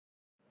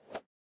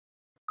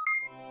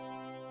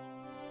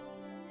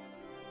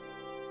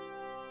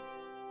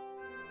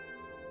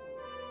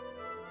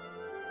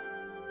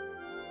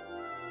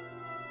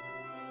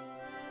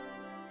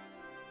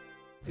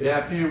Good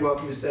afternoon.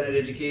 Welcome to Senate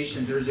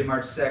Education, Thursday,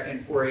 March 2nd,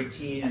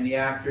 4:18 in the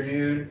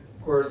afternoon.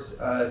 Of course,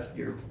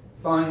 you're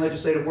following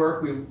legislative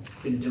work. We've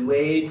been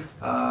delayed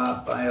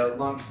by a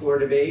long floor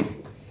debate.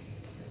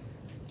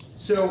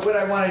 So what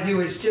I want to do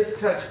is just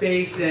touch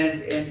base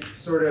and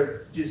sort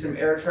of do some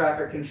air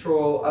traffic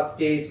control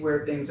updates,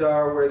 where things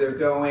are, where they're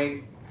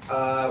going.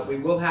 We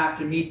will have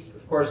to meet,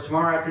 of course,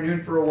 tomorrow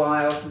afternoon for a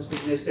while since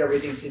we missed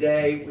everything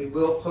today. We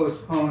will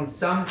postpone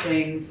some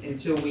things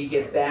until we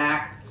get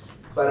back.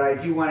 But I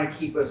do want to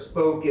keep us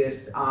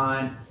focused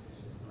on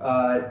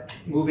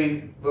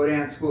moving, voting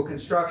on school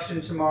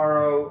construction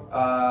tomorrow.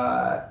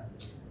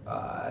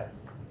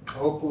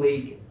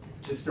 Hopefully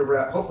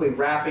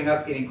wrapping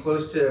up, getting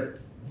close to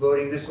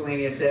voting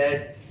miscellaneous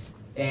ed,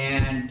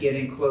 and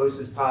getting close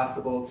as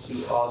possible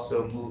to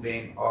also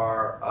moving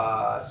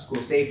our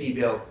school safety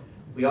bill.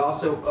 We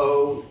also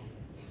owe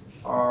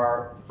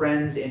our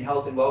friends in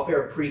health and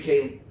welfare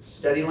pre-K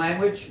study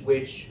language,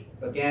 which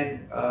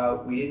again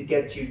we didn't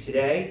get to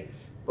today.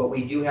 But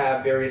we do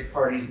have various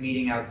parties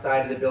meeting outside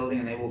of the building,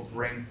 and they will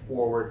bring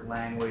forward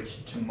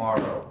language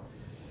tomorrow.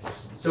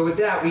 So with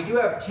that, we do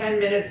have 10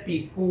 minutes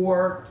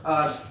before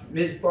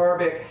Ms.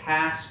 Barbic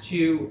has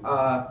to,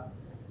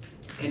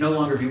 can no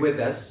longer be with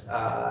us,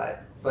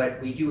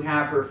 but we do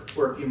have her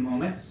for a few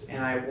moments,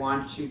 and I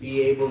want to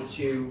be able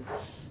to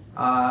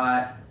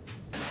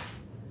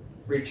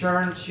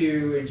return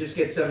to and just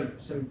get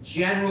some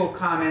general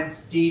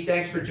comments. Dee,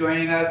 thanks for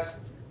joining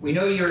us. We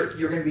know you're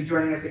going to be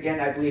joining us again,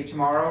 I believe,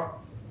 tomorrow.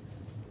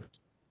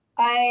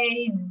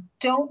 I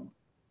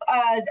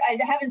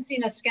haven't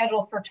seen a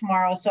schedule for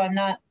tomorrow, so I'm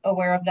not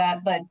aware of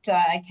that, but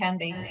I can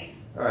be.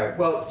 All right,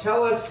 well,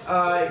 tell us,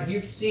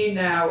 you've seen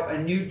now a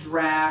new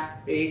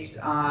draft based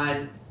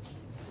on,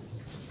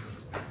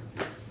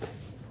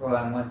 hold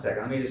on one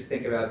second, let me just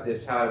think about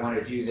this, how I want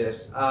to do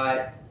this.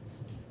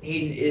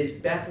 Hayden, is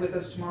Beth with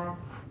us tomorrow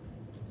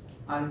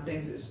on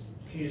things?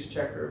 Can you just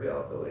check her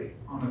availability?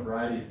 On a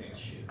variety of things,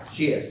 she is.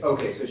 She is,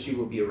 okay, so she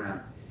will be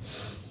around.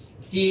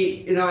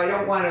 Dee, I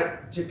don't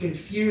want to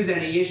confuse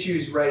any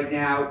issues right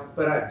now,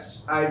 but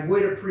I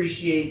would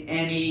appreciate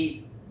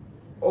any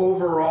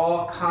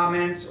overall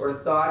comments or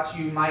thoughts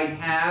you might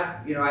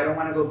have. I don't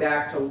want to go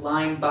back to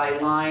line by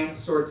line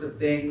sorts of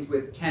things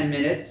with 10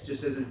 minutes,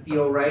 just doesn't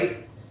feel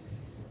right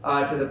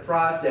to the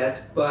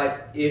process.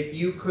 But if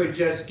you could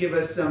just give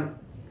us some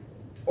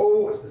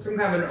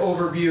kind of an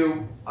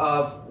overview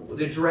of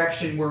the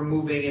direction we're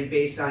moving in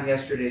based on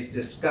yesterday's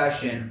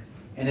discussion.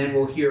 And then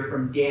we'll hear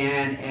from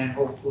Dan and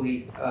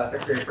hopefully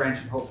Secretary French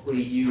and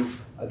hopefully you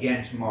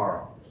again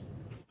tomorrow.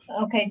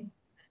 Okay,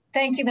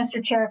 thank you,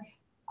 Mr. Chair.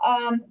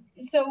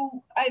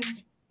 So I've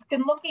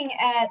been looking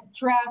at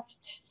draft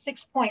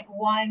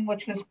 6.1,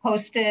 which was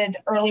posted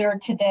earlier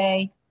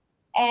today.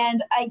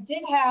 And I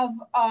did have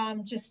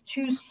just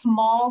two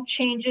small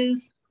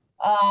changes.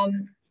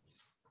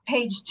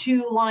 Page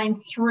 2, line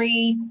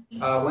 3.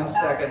 1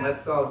 second,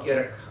 let's all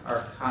get our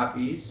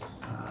copies.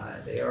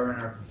 They are in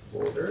our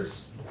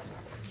folders.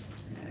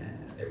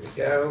 There we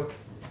go.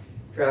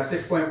 Draft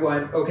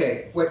 6.1.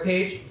 Okay, what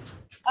page?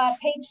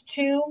 Page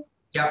 2.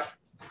 Yep.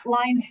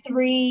 Line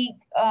 3,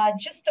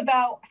 just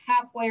about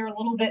halfway or a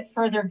little bit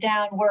further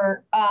down,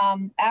 where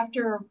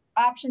after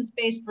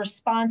options-based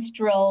response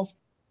drills,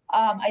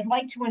 I'd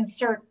like to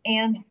insert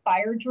 "and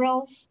fire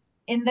drills"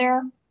 in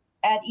there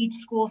at each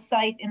school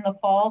site in the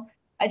fall.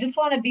 I just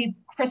want to be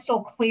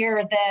crystal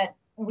clear that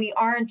we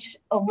aren't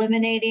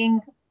eliminating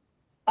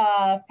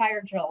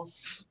fire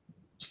drills.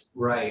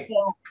 Right.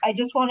 So I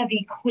just want to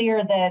be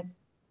clear that,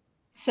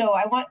 so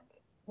I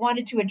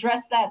wanted to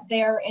address that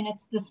there, and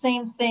it's the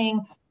same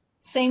thing,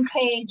 same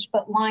page,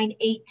 but line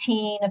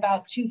 18,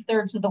 about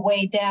 2/3 of the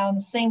way down,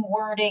 same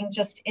wording,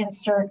 just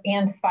insert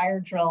 "and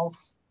fire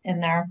drills" in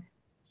there.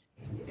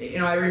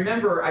 I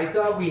remember I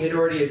thought we had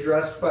already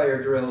addressed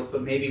fire drills,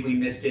 but maybe we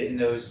missed it in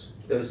those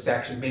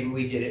sections. Maybe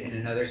we did it in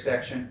another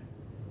section.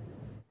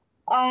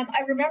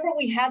 I remember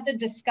we had the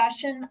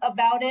discussion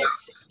about it,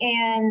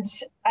 and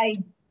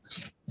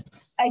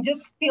I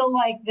just feel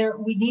like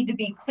we need to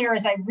be clear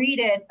as I read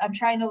it. I'm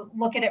trying to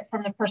look at it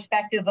from the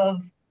perspective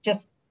of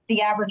just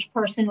the average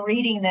person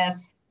reading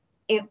this.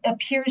 It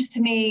appears to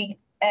me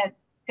at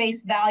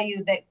face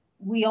value that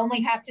we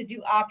only have to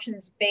do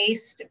options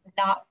based,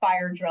 not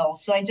fire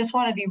drills. So I just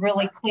want to be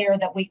really clear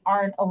that we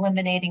aren't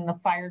eliminating the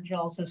fire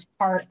drills as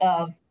part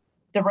of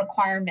the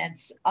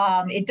requirements.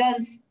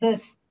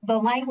 The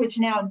language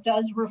now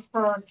does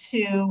refer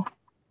to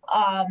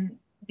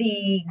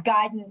the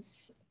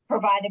guidance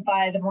provided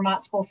by the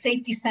Vermont School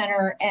Safety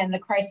Center and the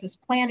crisis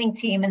planning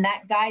team. And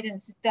that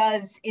guidance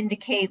does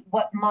indicate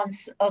what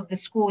months of the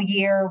school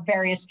year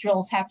various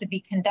drills have to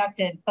be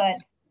conducted. But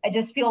I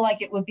just feel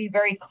like it would be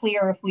very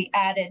clear if we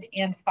added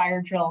 "and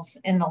fire drills"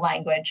 in the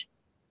language.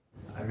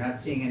 I'm not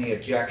seeing any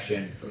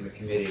objection from the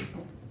committee.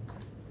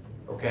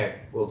 Okay,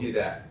 we'll do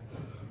that.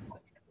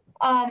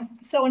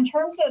 So in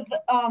terms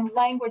of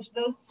language,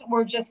 those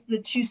were just the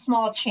two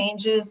small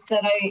changes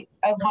that I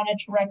wanted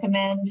to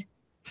recommend.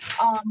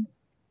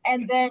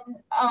 And then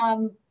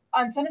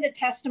on some of the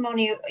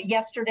testimony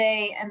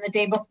yesterday and the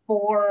day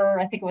before,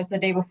 I think it was the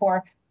day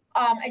before,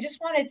 I just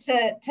wanted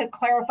to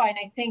clarify, and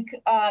I think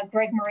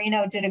Greg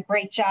Marino did a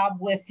great job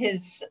with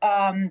his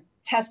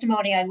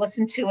testimony. I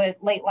listened to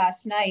it late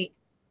last night,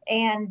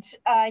 and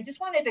I just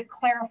wanted to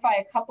clarify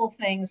a couple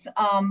things.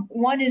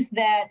 One is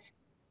that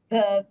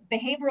the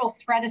behavioral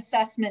threat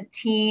assessment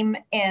team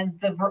and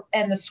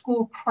the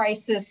school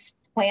crisis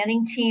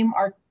planning team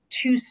are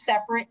two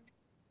separate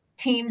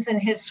teams in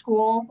his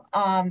school,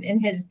 in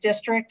his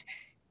district,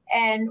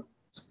 and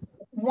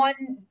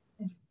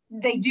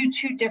they do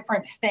two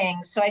different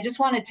things. So I just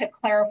wanted to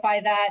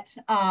clarify that,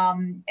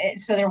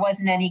 so there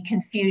wasn't any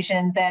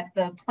confusion that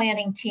the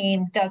planning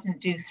team doesn't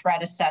do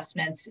threat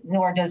assessments,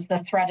 nor does the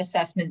threat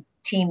assessment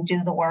team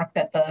do the work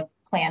that the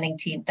planning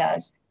team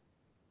does.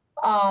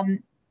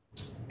 And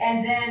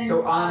then—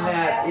 So on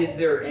that, is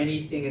there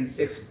anything in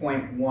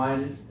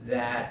 6.1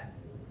 that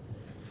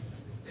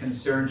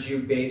concerns you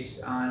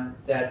based on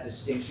that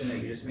distinction that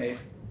you just made?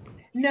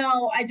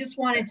 No, I just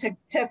wanted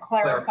to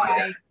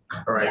clarify.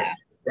 All right. Yeah.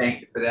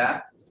 Thank you for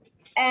that.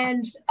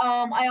 And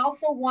I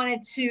also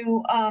wanted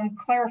to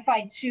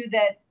clarify too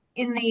that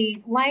in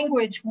the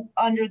language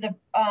under the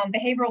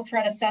behavioral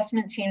threat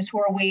assessment teams,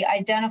 where we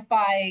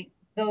identify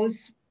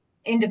those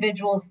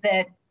individuals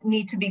that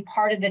need to be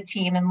part of the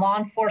team, and law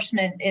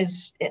enforcement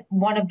is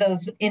one of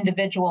those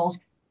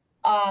individuals,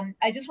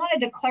 I just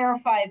wanted to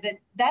clarify that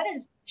that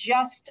is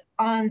just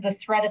on the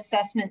threat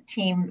assessment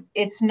team.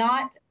 It's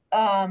not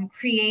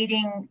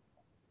creating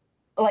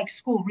like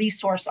school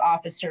resource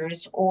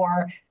officers,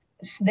 or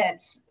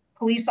that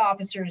police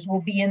officers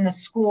will be in the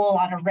school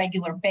on a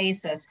regular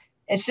basis.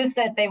 It's just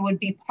that they would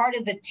be part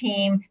of the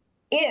team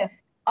if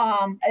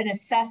an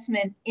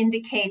assessment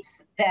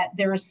indicates that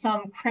there is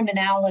some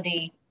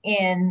criminality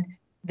in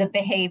the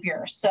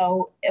behavior.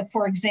 So if,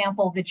 for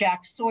example, the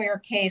Jack Sawyer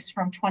case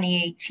from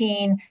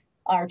 2018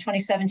 or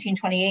 2017,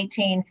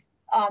 2018,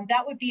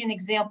 that would be an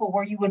example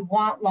where you would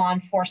want law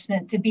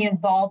enforcement to be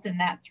involved in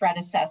that threat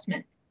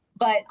assessment.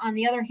 But on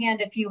the other hand,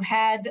 if you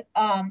had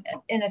an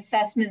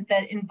assessment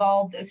that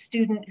involved a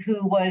student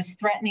who was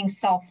threatening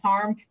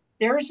self-harm,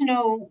 there's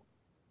no,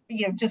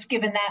 just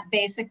given that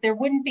basic, there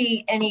wouldn't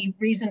be any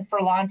reason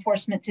for law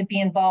enforcement to be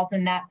involved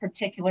in that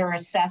particular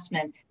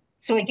assessment.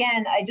 So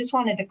again, I just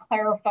wanted to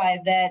clarify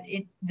that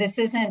this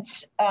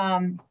isn't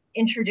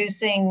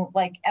introducing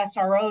like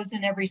SROs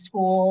in every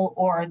school,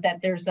 or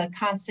that there's a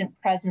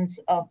constant presence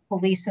of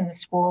police in the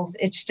schools.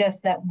 It's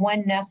just that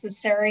when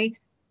necessary,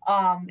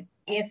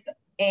 if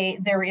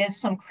there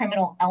is some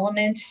criminal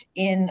element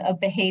in a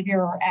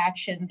behavior or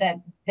action,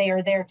 that they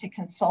are there to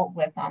consult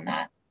with on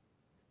that.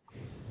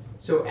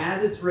 So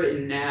as it's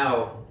written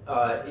now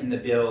in the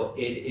bill,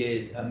 it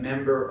is a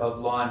member of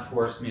law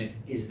enforcement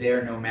is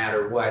there no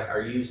matter what.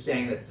 Are you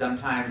saying that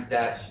sometimes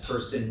that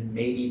person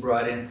may be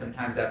brought in,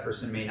 sometimes that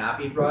person may not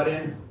be brought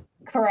in?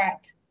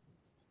 Correct.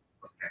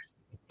 Okay.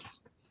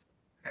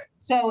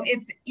 So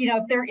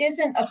if there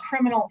isn't a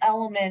criminal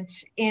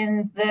element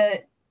in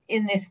the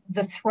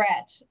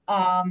threat,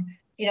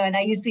 and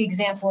I use the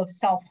example of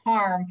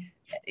self-harm,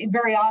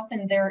 very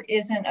often there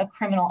isn't a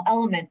criminal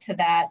element to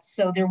that,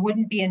 so there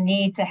wouldn't be a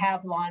need to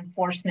have law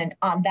enforcement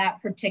on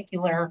that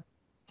particular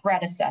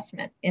threat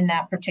assessment in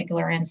that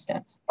particular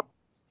instance.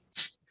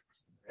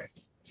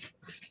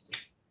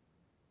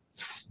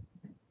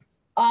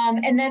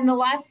 And then the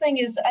last thing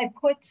is I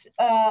put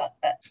I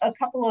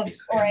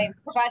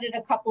provided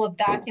a couple of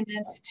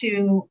documents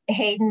to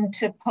Hayden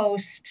to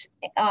post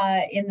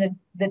in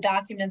the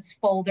documents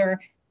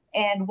folder.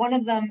 And one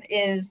of them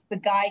is the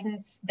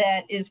guidance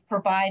that is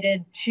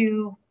provided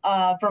to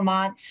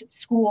Vermont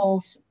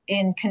schools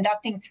in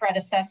conducting threat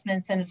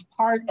assessments, and is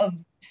part of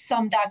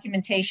some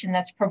documentation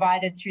that's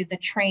provided through the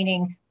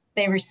training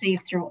they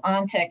receive through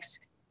ONTIX.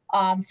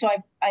 So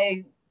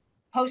I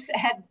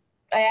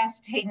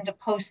asked Hayden to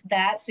post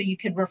that so you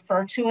could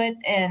refer to it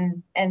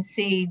and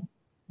see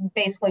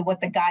basically what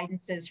the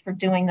guidance is for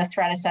doing the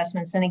threat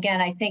assessments. And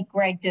again, I think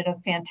Greg did a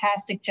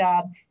fantastic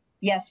job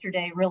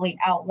yesterday really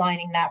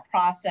outlining that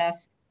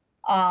process.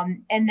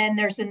 And then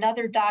there's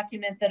another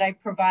document that I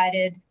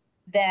provided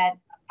that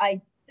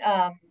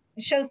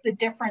shows the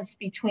difference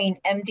between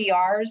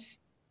MDRs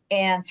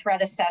and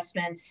threat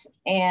assessments,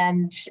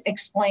 and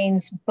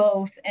explains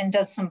both and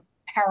does some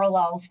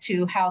parallels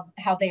to how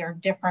they are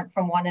different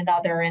from one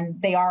another,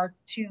 and they are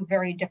two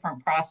very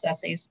different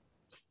processes.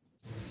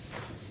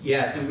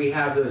 Yes, and we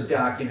have those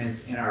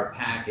documents in our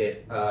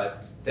packet.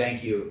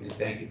 Thank you, and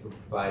thank you for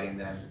providing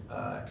them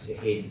to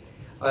Hayden.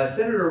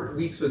 Senator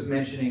Weeks was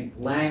mentioning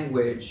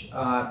language.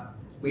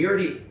 We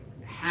already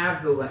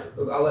have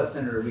I'll let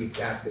Senator Weeks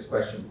ask his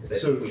question, because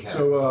I think we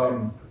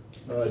have.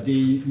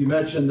 Dee, you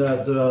mentioned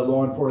that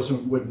law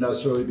enforcement wouldn't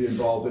necessarily be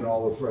involved in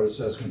all the threat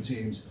assessment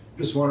teams.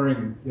 Just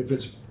wondering if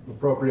it's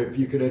appropriate if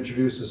you could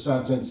introduce a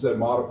sentence that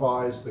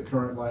modifies the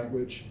current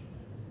language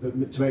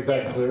to make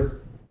that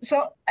clear.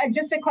 So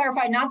just to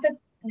clarify, not that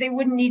they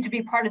wouldn't need to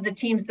be part of the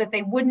teams, that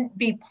they wouldn't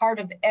be part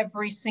of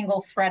every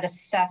single threat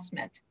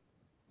assessment.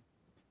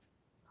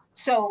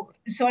 So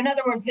in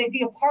other words, they'd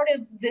be a part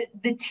of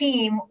the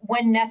team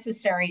when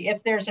necessary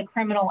if there's a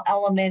criminal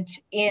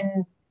element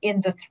in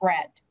the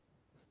threat.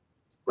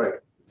 Right.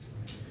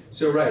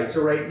 So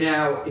right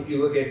now, if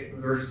you look at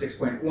version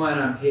 6.1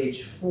 on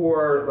page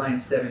 4, line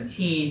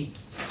 17,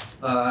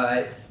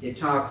 it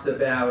talks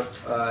about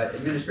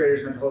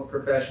administrators, mental health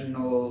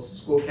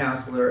professionals, school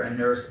counselor, a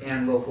nurse,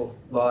 and local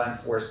law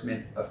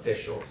enforcement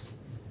officials.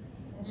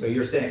 So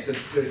you're saying, so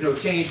there's no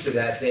change to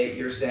that.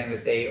 You're saying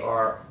that they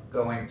are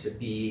going to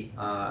be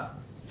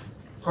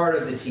part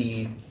of the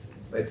team,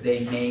 but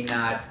they may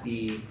not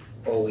be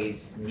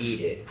always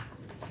needed.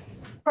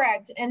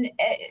 Correct, and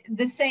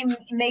the same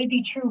may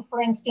be true,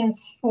 for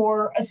instance,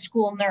 for a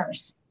school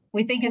nurse.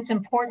 We think it's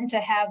important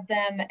to have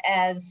them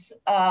as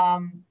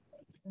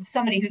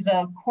somebody who's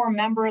a core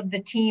member of the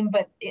team,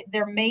 but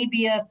there may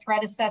be a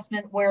threat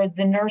assessment where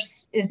the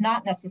nurse is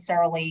not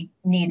necessarily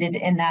needed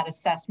in that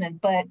assessment,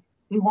 but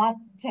we want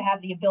to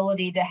have the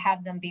ability to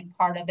have them be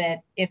part of it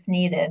if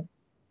needed.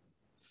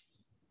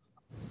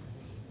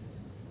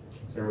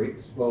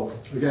 Well,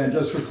 again,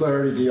 just for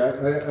clarity, Dee, I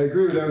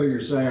agree with everything you're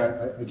saying.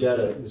 I get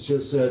it. It's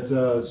just that,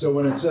 so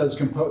when it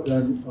says,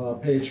 on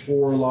page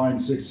 4, line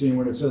 16,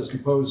 when it says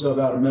composed of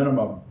at a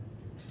minimum,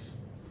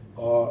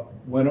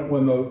 when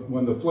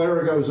the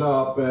flare goes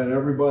up and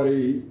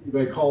everybody,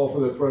 they call for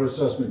the threat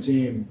assessment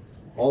team,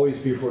 all these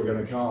people are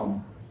going to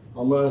come,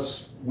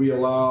 unless we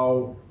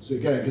allow, so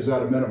again, because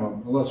at a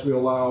minimum, unless we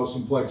allow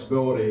some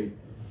flexibility,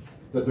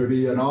 that there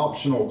be an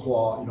optional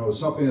clause,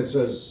 something that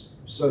says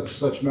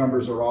such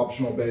members are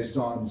optional based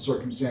on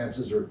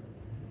circumstances or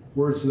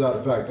words to that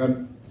effect.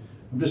 I'm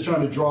just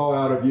trying to draw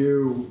out of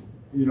you,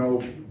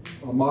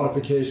 a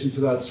modification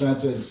to that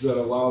sentence that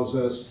allows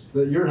us,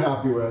 that you're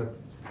happy with,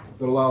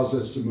 that allows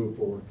us to move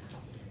forward.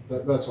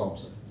 That's all I'm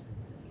saying.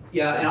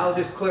 Yeah, and I'll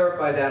just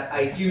clarify that.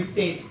 I do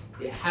think,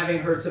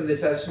 having heard some of the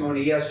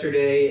testimony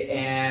yesterday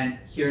and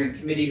hearing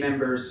committee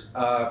members'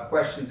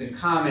 questions and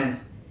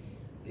comments,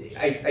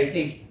 I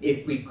think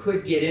if we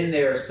could get in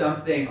there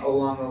something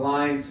along the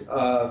lines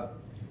of,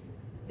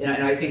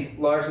 and I think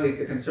largely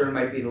the concern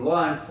might be the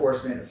law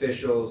enforcement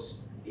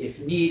officials, if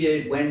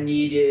needed, when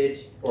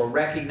needed, or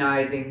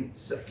recognizing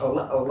a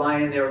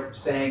line in there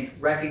saying,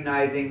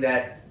 recognizing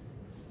that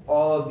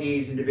all of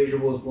these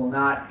individuals will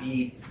not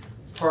be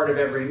part of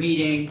every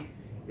meeting,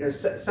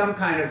 some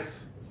kind of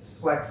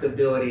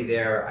flexibility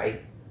there, I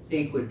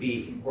think would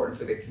be important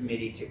for the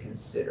committee to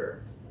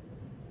consider.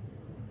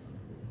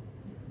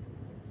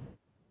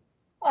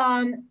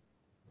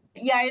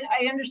 Yeah,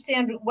 I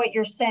understand what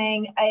you're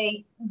saying.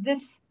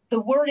 The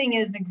wording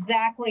is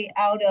exactly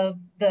out of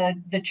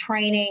the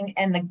training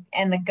and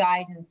the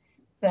guidance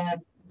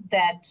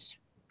that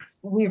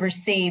we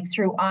received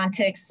through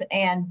ONTICS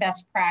and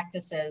best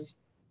practices.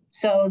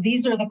 So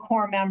these are the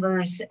core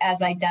members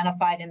as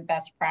identified in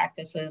best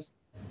practices.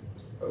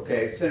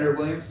 Okay, Senator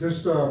Williams?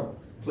 Just,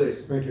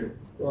 please. thank you.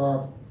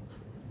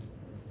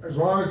 As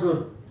long as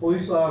the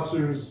police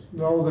officers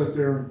know that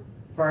they're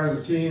part of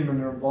the team and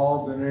they're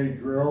involved in any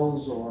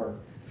drills or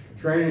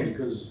training,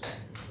 because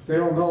if they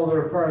don't know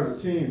they're part of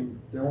the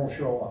team, they won't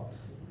show up.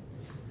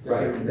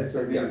 If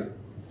they're needed.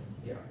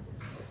 Yeah.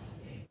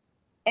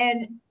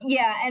 And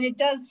it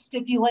does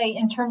stipulate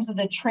in terms of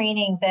the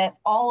training that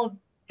all of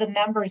the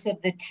members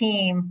of the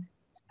team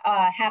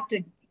have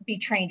to be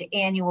trained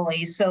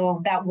annually.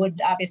 So that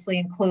would obviously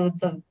include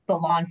the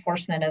law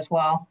enforcement as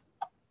well.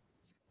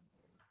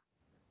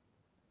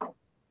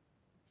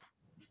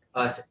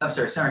 I'm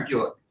sorry, Senator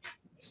Buick.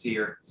 See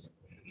your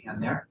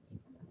hand there.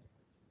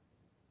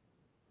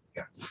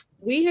 Yeah.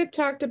 We had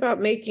talked about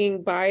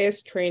making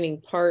bias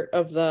training part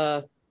of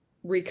the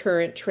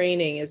recurrent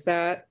training.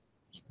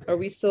 Are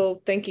we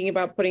still thinking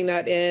about putting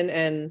that in?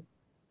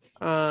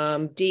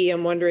 And Dee,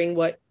 I'm wondering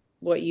what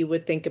you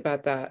would think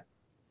about that.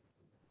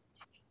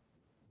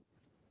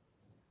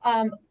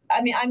 I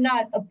mean, I'm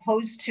not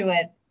opposed to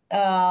it.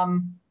 I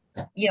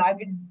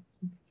would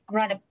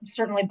run it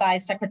certainly by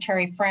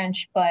Secretary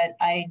French, but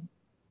I'm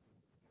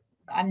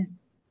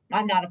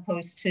not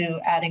opposed to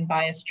adding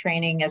bias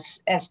training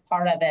as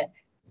part of it.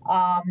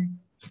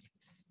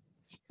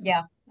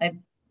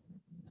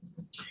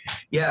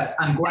 Yes,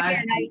 I'm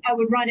glad. Again, I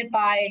would run it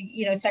by,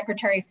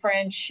 Secretary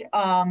French,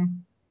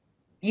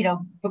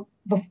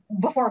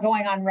 before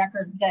going on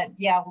record that,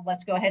 well,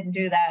 let's go ahead and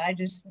do that.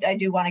 I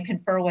do want to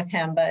confer with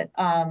him, but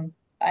I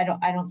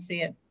don't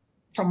see it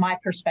from my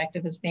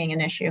perspective as being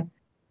an issue.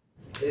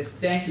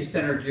 Thank you,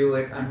 Senator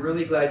Gulick. I'm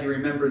really glad you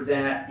remembered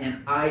that,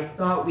 and I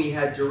thought we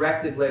had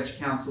directed Ledge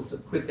Council to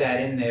put that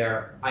in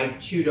there. I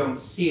too don't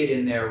see it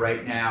in there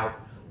right now,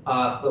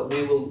 but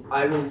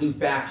I will loop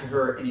back to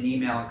her in an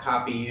email and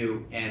copy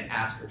you and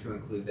ask her to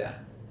include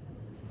that.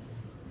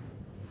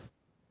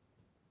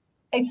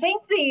 I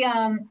think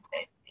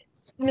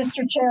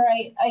Mr. Chair,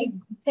 I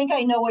think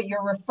I know what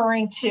you're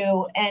referring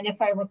to, and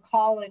if I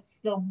recall, it's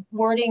the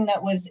wording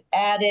that was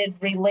added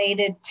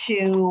related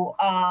to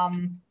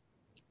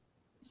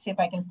see if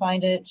I can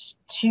find it,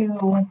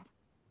 to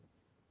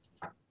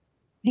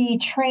the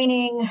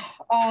training.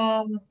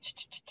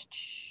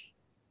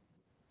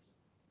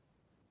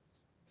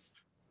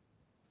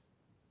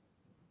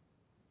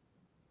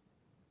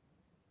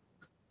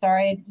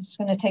 Sorry, it's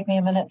going to take me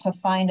a minute to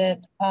find it.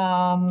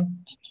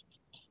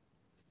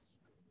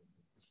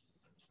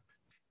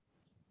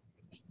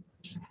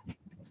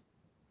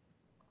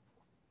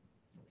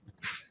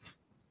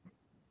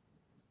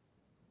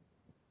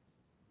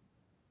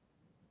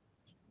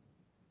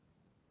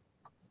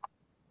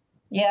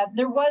 Yeah,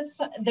 there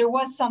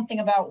was something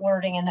about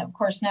wording, and of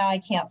course now I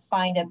can't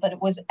find it, but it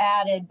was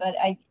added, but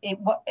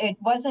it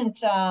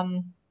wasn't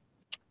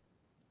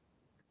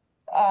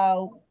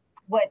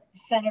what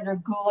Senator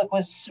Gulick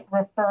was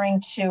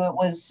referring to. It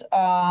was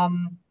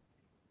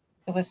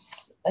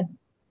a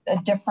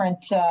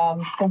different,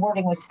 the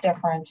wording was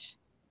different.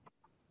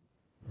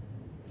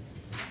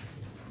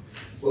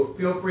 Well,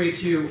 feel free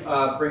to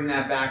bring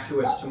that back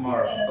to us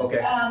tomorrow. Okay.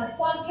 It's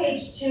on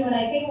page 2, and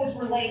I think it was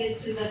related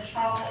to the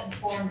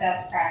trauma-informed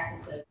best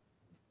practices.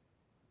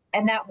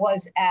 And that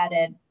was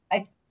added.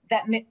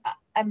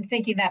 I'm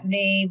thinking that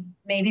may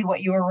be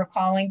what you were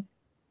recalling.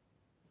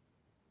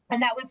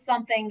 And that was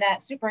something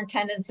that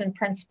superintendents and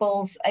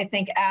principals, I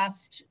think,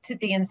 asked to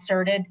be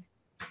inserted.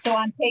 So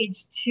on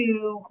page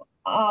 2,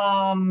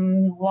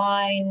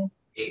 line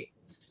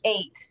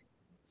 8.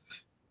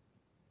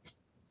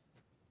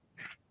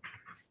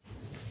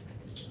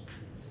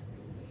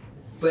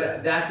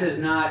 But that does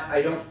not,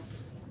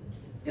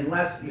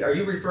 unless, are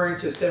you referring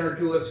to Senator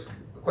Gulick's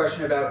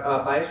question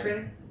about bias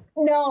training?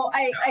 No,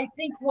 I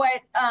think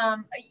what,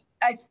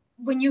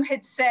 when you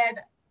had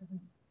said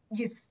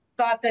you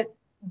thought that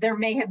there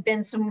may have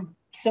been some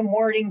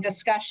wording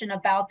discussion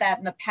about that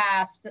in the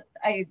past,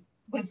 I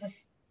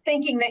was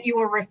thinking that you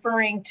were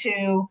referring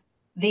to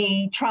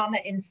the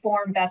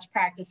trauma-informed best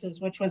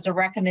practices, which was a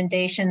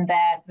recommendation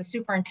that the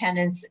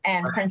superintendents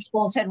and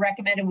principals had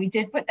recommended. We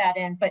did put that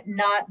in, but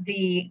not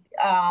the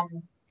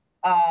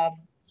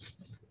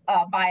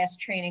bias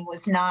training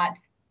was not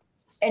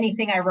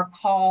anything I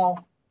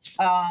recall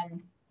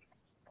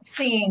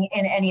seeing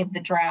in any of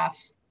the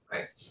drafts.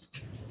 Right.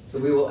 So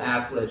we will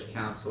ask Ledge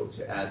Counsel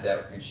to add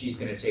that, and she's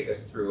going to take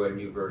us through a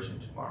new version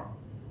tomorrow.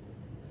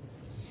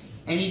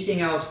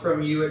 Anything else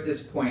from you at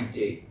this point,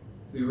 Dee?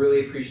 We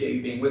really appreciate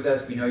you being with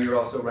us. We know you're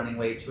also running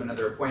late to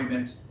another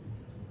appointment.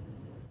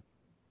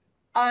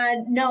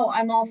 No,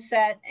 I'm all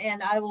set,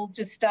 and I will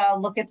just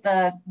look at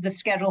the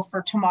schedule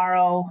for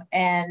tomorrow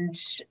and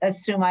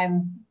assume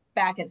I'm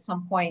back at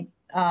some point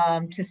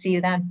to see you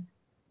then.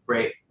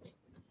 Great.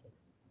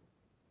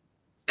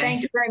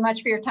 Thank you very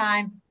much for your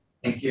time.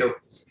 Thank you.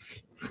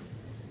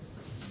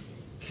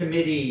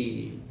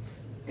 Committee,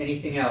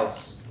 anything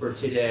else for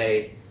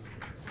today?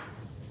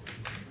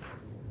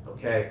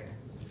 Okay.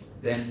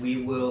 Then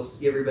we will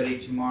see everybody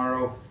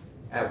tomorrow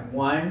at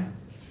 1.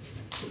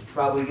 We're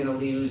probably going to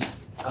lose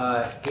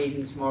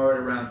Hayden tomorrow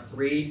at around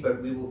 3,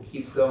 but we will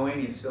keep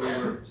going until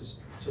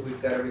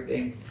we've got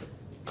everything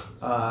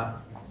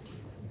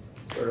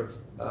sort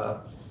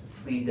of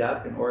cleaned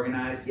up and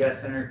organized.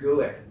 Yes, Senator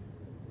Gulick.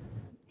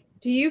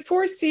 Do you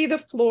foresee the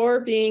floor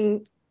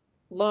being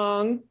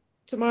long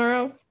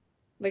tomorrow,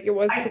 like it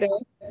was today?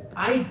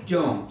 I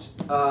don't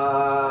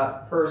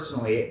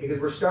personally,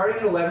 because we're starting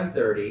at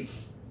 11:30.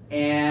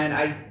 And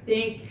I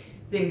think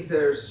things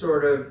are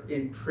sort of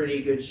in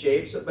pretty good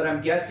shape, but I'm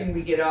guessing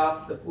we get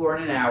off the floor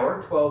in an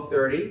hour,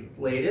 12:30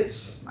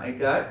 latest, my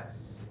gut.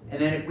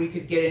 And then if we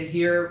could get in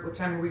here, what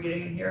time are we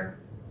getting in here?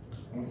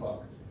 1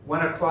 o'clock.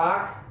 1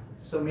 o'clock.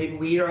 So maybe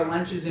we eat our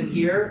lunches in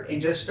here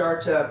and just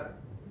start to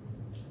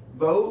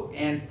vote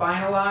and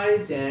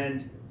finalize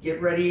and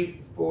get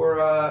ready for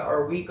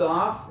our week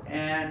off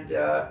and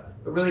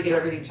really get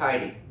everything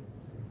tidy.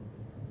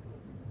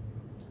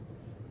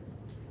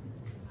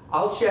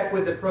 I'll check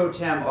with the pro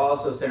tem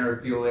also, Senator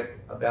Gulick,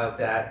 about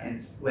that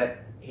and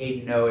let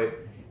Hayden know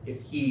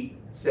if he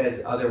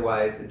says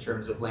otherwise in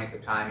terms of length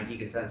of time, and he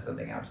can send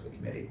something out to the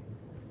committee.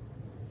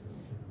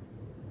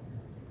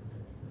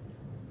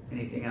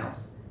 Anything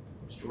else?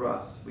 Mr.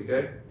 Ross, we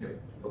good?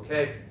 Yep.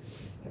 Okay.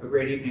 Have a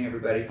great evening,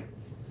 everybody.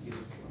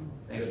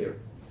 Thank you.